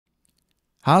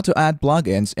How to add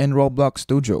plugins in Roblox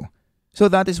Studio. So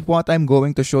that is what I'm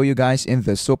going to show you guys in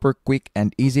this super quick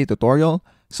and easy tutorial.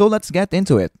 So let's get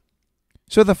into it.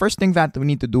 So the first thing that we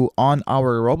need to do on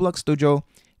our Roblox Studio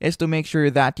is to make sure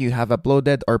that you have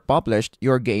uploaded or published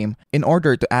your game in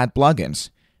order to add plugins.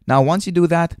 Now once you do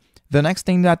that, the next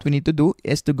thing that we need to do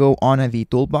is to go on the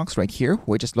toolbox right here,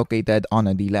 which is located on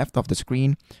the left of the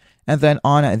screen. And then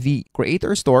on the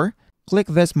Creator Store, click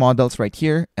this models right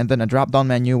here, and then a drop-down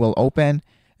menu will open,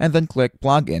 and then click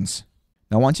plugins.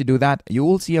 Now once you do that, you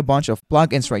will see a bunch of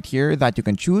plugins right here that you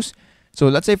can choose. So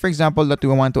let's say for example that we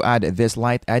want to add this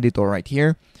light editor right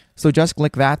here. So just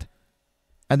click that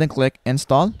and then click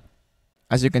install.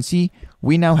 As you can see,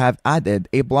 we now have added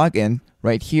a plugin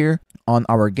right here on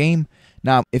our game.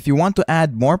 Now, if you want to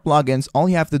add more plugins, all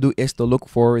you have to do is to look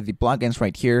for the plugins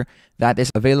right here that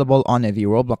is available on the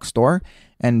Roblox store.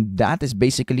 And that is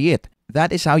basically it.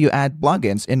 That is how you add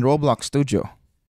plugins in Roblox Studio.